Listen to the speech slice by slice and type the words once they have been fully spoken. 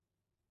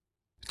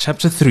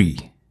Chapter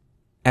 3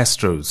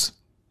 Astros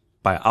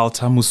by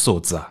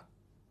Musodza.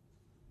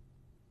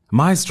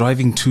 Ma's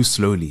driving too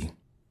slowly,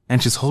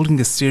 and she's holding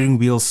the steering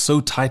wheel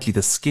so tightly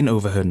the skin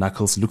over her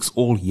knuckles looks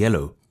all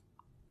yellow.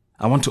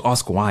 I want to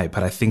ask why,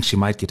 but I think she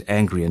might get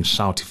angry and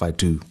shout if I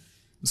do,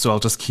 so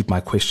I'll just keep my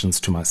questions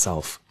to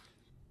myself.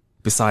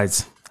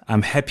 Besides,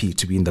 I'm happy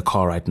to be in the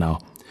car right now.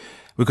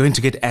 We're going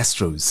to get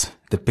Astros,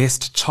 the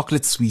best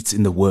chocolate sweets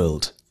in the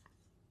world.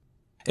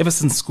 Ever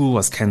since school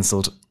was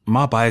cancelled,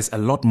 Ma buys a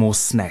lot more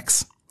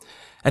snacks.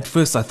 At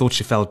first I thought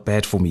she felt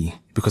bad for me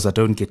because I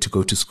don't get to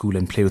go to school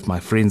and play with my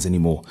friends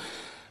anymore.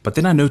 But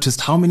then I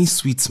noticed how many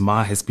sweets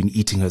Ma has been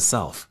eating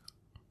herself.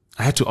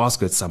 I had to ask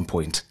her at some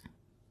point,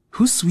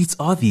 whose sweets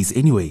are these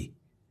anyway?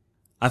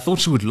 I thought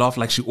she would laugh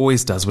like she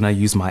always does when I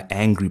use my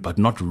angry but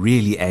not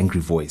really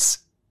angry voice.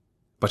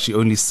 But she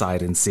only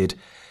sighed and said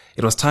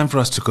it was time for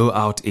us to go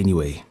out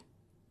anyway.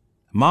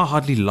 Ma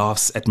hardly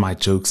laughs at my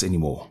jokes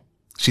anymore.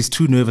 She's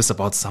too nervous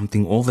about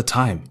something all the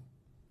time.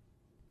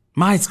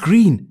 Ma, it's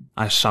green,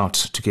 I shout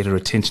to get her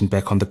attention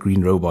back on the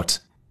green robot.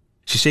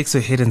 She shakes her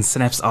head and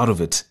snaps out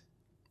of it.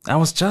 I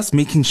was just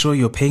making sure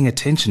you're paying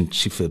attention,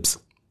 she fibs.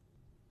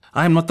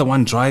 I am not the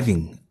one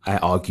driving, I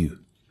argue.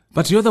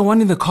 But you're the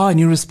one in the car and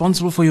you're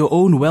responsible for your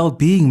own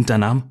well-being,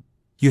 Mtanam.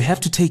 You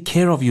have to take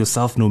care of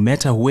yourself no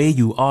matter where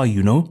you are,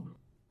 you know.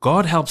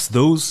 God helps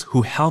those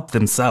who help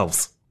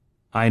themselves.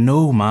 I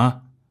know, Ma,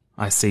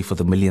 I say for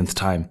the millionth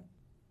time.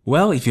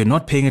 Well, if you're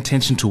not paying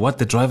attention to what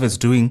the driver is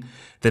doing,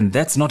 then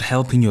that's not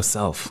helping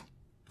yourself.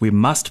 We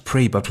must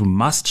pray, but we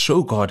must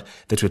show God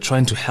that we're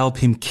trying to help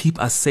Him keep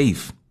us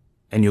safe.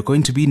 And you're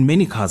going to be in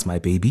many cars, my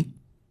baby.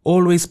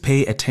 Always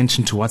pay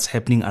attention to what's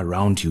happening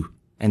around you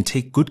and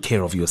take good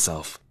care of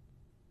yourself.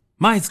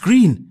 Ma, it's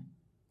green,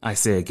 I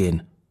say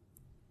again.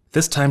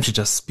 This time she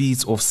just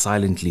speeds off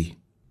silently.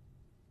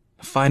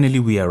 Finally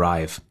we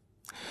arrive.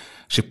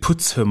 She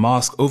puts her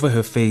mask over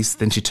her face,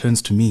 then she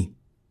turns to me.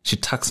 She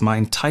tucks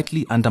mine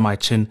tightly under my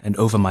chin and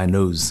over my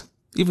nose,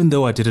 even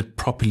though I did it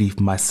properly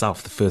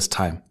myself the first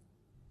time.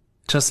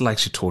 Just like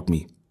she taught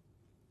me.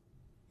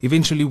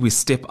 Eventually we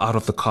step out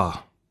of the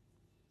car.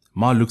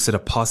 Ma looks at a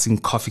passing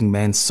coughing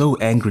man so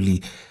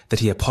angrily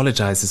that he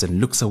apologizes and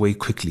looks away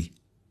quickly.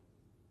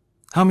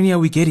 How many are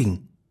we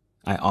getting?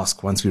 I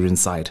ask once we're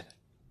inside.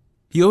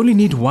 You only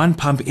need 1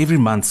 pump every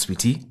month,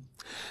 sweetie.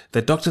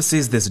 The doctor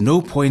says there's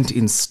no point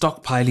in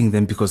stockpiling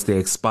them because they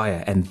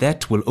expire, and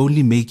that will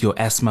only make your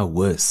asthma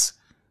worse.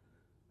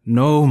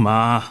 No,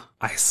 Ma,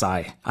 I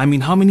sigh. I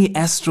mean, how many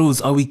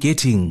Astros are we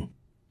getting?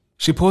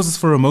 She pauses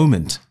for a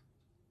moment.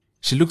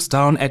 She looks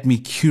down at me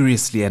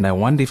curiously, and I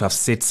wonder if I've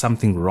said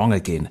something wrong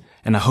again,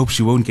 and I hope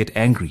she won't get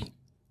angry.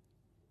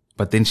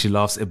 But then she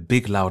laughs a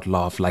big loud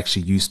laugh like she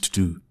used to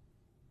do.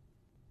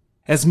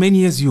 As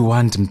many as you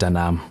want,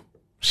 Mtanam,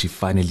 she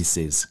finally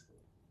says.